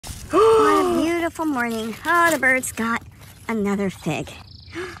beautiful morning. Oh, the birds got another fig.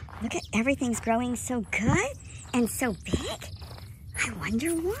 Look at everything's growing so good and so big. I wonder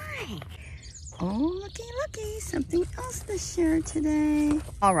why. Oh, looky, something else to share today.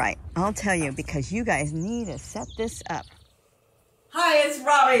 All right, I'll tell you because you guys need to set this up. Hi, it's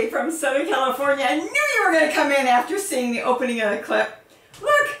Robbie from Southern California. I knew you were going to come in after seeing the opening of the clip.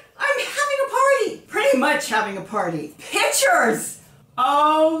 Look, I'm having a party. Pretty much having a party. Pictures!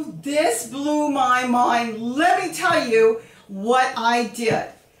 Oh, this blew my mind. Let me tell you what I did.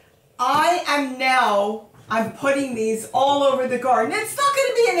 I'm putting these all over the garden. It's not going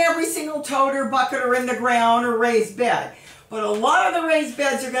to be in every single tote or bucket or in the ground or raised bed. But a lot of the raised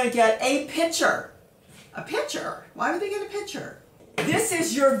beds are going to get a pitcher. A pitcher? Why would they get a pitcher? This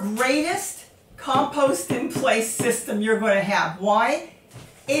is your greatest compost in place system you're going to have. Why?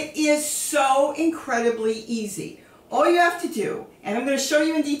 It is so incredibly easy. All you have to do, and I'm going to show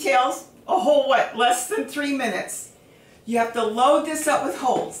you in details, a whole less than 3 minutes. You have to load this up with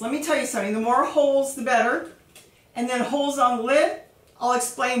holes. Let me tell you something, the more holes the better. And then holes on the lid, I'll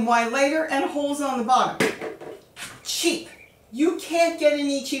explain why later, and holes on the bottom. Cheap. You can't get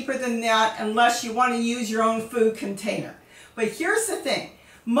any cheaper than that unless you want to use your own food container. But here's the thing,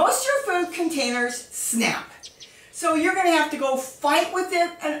 most of your food containers snap. So you're going to have to go fight with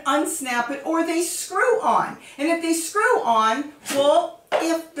it and unsnap it, or they screw on. And if they screw on, well,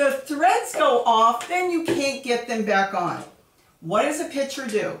 if the threads go off, then you can't get them back on. What does a pitcher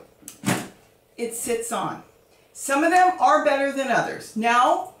do? It sits on. Some of them are better than others.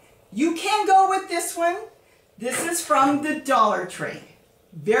 Now, you can go with this one. This is from the Dollar Tree.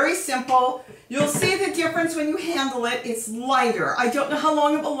 Very simple. You'll see the difference when you handle it. It's lighter. I don't know how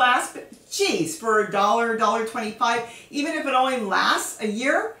long it will last, but geez, for $1, $1.25, even if it only lasts a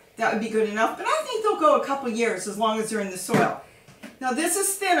year, that would be good enough. But I think they'll go a couple years as long as they're in the soil. Now this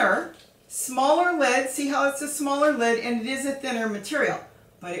is thinner, smaller lid. See how it's a smaller lid, and it is a thinner material,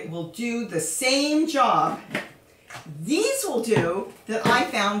 but it will do the same job. These will do that I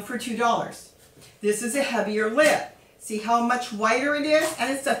found for $2. This is a heavier lid. See how much whiter it is?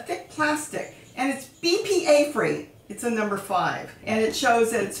 And it's a thick plastic. And it's BPA free. It's a number 5. And it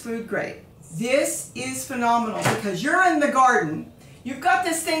shows that it's food grade. This is phenomenal because you're in the garden. You've got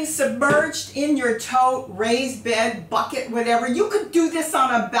this thing submerged in your tote, raised bed, bucket, whatever. You could do this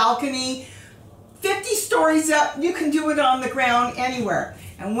on a balcony, 50 stories up. You can do it on the ground anywhere.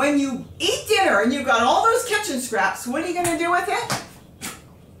 And when you eat dinner and you've got all those kitchen scraps, what are you going to do with it?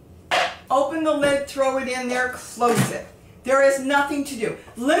 Open the lid, throw it in there, close it. There is nothing to do.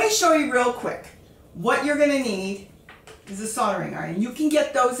 Let me show you real quick. What you're going to need is a soldering iron. You can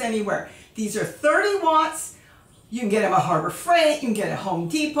get those anywhere. These are 30 watts. You can get them at Harbor Freight. You can get them at Home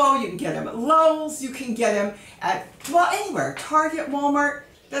Depot. You can get them at Lowe's. You can get them at, well, anywhere. Target, Walmart.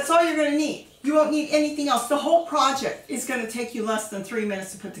 That's all you're going to need. You won't need anything else. The whole project is going to take you less than 3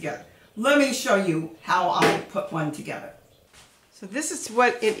 minutes to put together. Let me show you how I put one together. So this is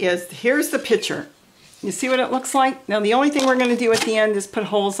what it is. Here's the pitcher. You see what it looks like? Now the only thing we're going to do at the end is put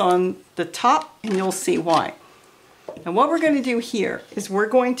holes on the top, and you'll see why. And what we're going to do here is we're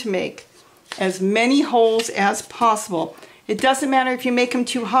going to make as many holes as possible. It doesn't matter if you make them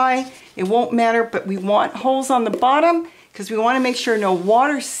too high, it won't matter, but we want holes on the bottom because we want to make sure no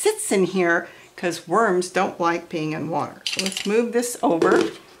water sits in here because worms don't like being in water. So let's move this over.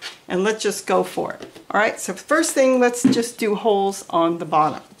 And let's just go for it. All right, so first thing, let's just do holes on the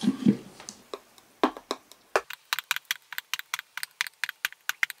bottom.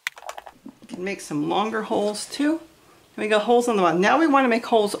 You can make some longer holes too. And we got holes on the bottom. Now we want to make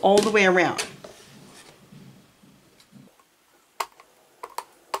holes all the way around.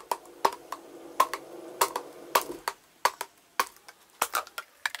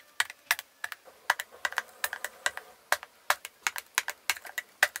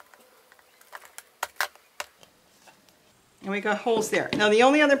 And we got holes there. Now the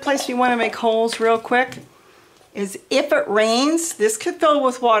only other place you want to make holes real quick is if it rains, this could fill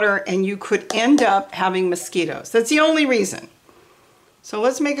with water and you could end up having mosquitoes. That's the only reason. So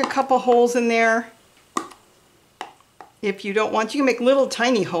let's make a couple holes in there. If you don't want, you can make little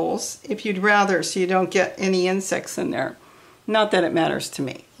tiny holes if you'd rather so you don't get any insects in there. Not that it matters to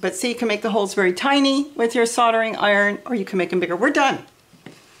me. But see, you can make the holes very tiny with your soldering iron, or you can make them bigger. We're done.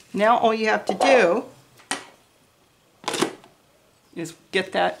 Now all you have to do is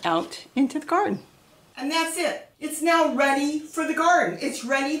get that out into the garden. And that's it. It's now ready for the garden. It's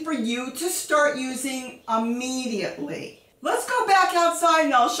ready for you to start using immediately. Let's go back outside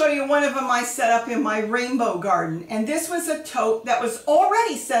and I'll show you one of them I set up in my rainbow garden. And this was a tote that was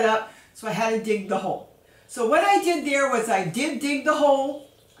already set up, so I had to dig the hole. So what I did there was I did dig the hole.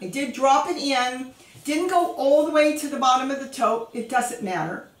 I did drop it in. Didn't go all the way to the bottom of the tote. It doesn't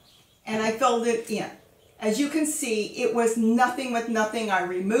matter. And I filled it in. As you can see, it was nothing with nothing. I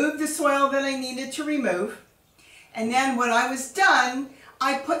removed the soil that I needed to remove. And then when I was done,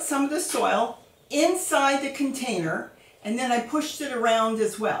 I put some of the soil inside the container, and then I pushed it around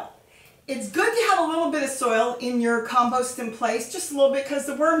as well. It's good to have a little bit of soil in your compost in place, just a little bit, because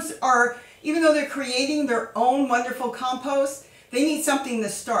the worms are, even though they're creating their own wonderful compost, they need something to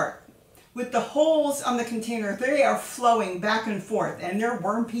start. With the holes on the container, they are flowing back and forth, and their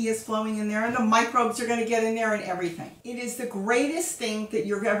worm pee is flowing in there, and the microbes are going to get in there and everything. It is the greatest thing that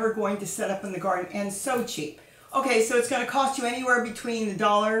you're ever going to set up in the garden, and so cheap. Okay, so it's going to cost you anywhere between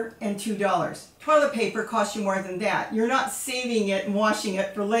 $1 and $2. Toilet paper costs you more than that. You're not saving it and washing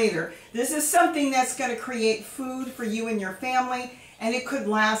it for later. This is something that's going to create food for you and your family, and it could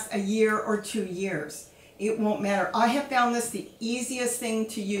last a year or 2 years. It won't matter. I have found this the easiest thing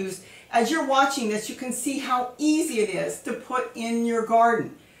to use. As you're watching this, you can see how easy it is to put in your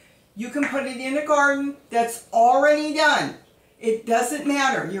garden. You can put it in a garden that's already done. It doesn't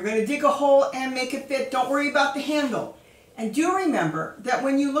matter. You're going to dig a hole and make it fit. Don't worry about the handle. And do remember that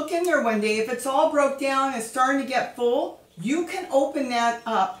when you look in there one day, if it's all broke down and starting to get full, you can open that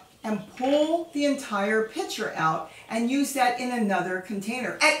up and pull the entire pitcher out and use that in another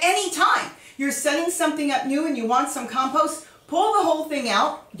container. At any time, you're setting something up new and you want some compost, pull the whole thing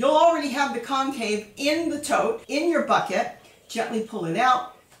out. You'll already have the concave in the tote, in your bucket. Gently pull it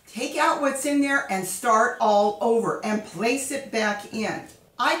out. Take out what's in there and start all over and place it back in.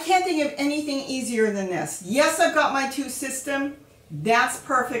 I can't think of anything easier than this. Yes, I've got my 2 system. That's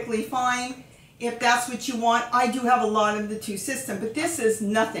perfectly fine. If that's what you want, I do have a lot of the 2 system, but this is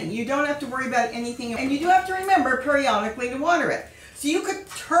nothing. You don't have to worry about anything, and you do have to remember periodically to water it. So you could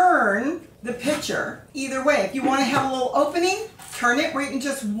turn the pitcher either way. If you want to have a little opening, turn it where you can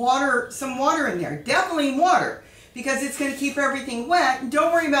just water some water in there. Definitely water, because it's going to keep everything wet.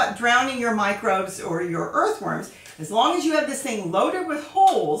 Don't worry about drowning your microbes or your earthworms. As long as you have this thing loaded with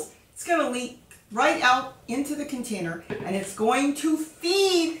holes, it's going to leak right out into the container, and it's going to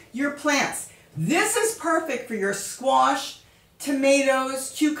feed your plants. This is perfect for your squash,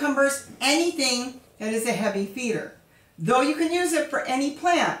 tomatoes, cucumbers, anything that is a heavy feeder. Though you can use it for any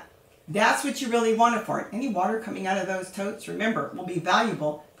plant, that's what you really want it for. Any water coming out of those totes, remember, will be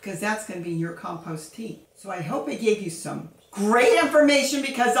valuable, because that's going to be your compost tea. So I hope I gave you some great information,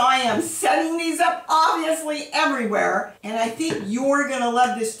 because I am setting these up obviously everywhere. And I think you're going to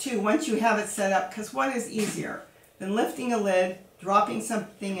love this too once you have it set up, because what is easier than lifting a lid, dropping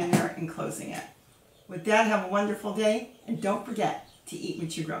something in there, and closing it? With that, have a wonderful day, and don't forget to eat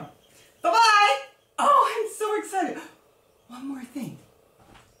what you grow. Bye-bye! Oh, I'm so excited. One more thing.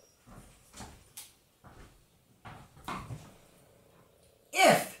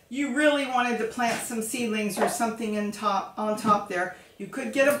 If you really wanted to plant some seedlings or something on top there, you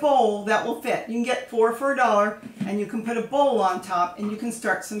could get a bowl that will fit. You can get 4 for $1, and you can put a bowl on top, and you can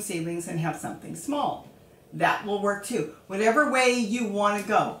start some seedlings and have something small. That will work too. Whatever way you want to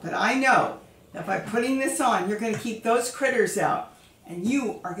go. But I know that by putting this on, you're going to keep those critters out, and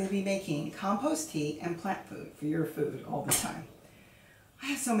you are going to be making compost tea and plant food for your food all the time. I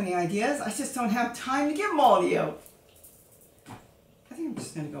have so many ideas. I just don't have time to give them all to you. I think I'm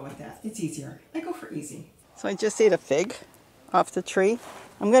just going to go with that. It's easier. I go for easy. So I just ate a fig off the tree.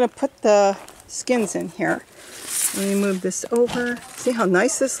 I'm going to put the skins in here. Let me move this over. See how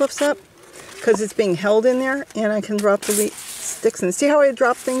nice this lifts up? Because it's being held in there, and I can drop the sticks in. See how I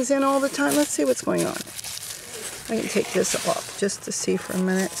drop things in all the time? Let's see what's going on. I can take this off just to see for a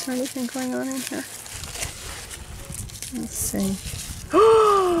minute. Is there anything going on in here? Let's see.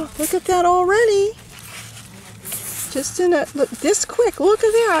 Oh, look at that already. Just in a, look, this quick. Look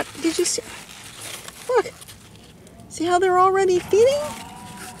at that. Did you see? Look. See how they're already feeding?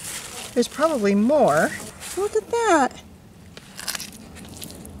 There's probably more. Look at that.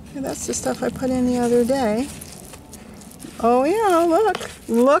 And that's the stuff I put in the other day. Oh yeah, look.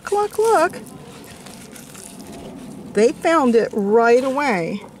 Look, look, look. They found it right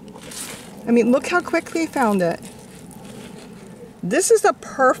away. I mean, look how quick they found it. This is the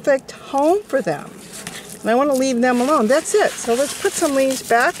perfect home for them. And I want to leave them alone. That's it. So let's put some leaves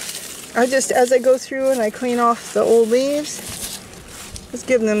back. I just, as I go through and I clean off the old leaves, just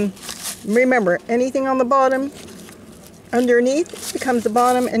give them, remember, anything on the bottom, underneath becomes the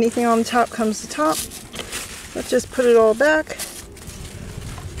bottom, anything on the top comes the top. Let's just put it all back.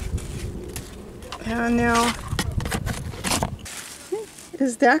 And now,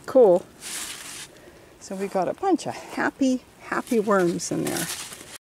 is that cool? So we got a bunch of happy worms in there.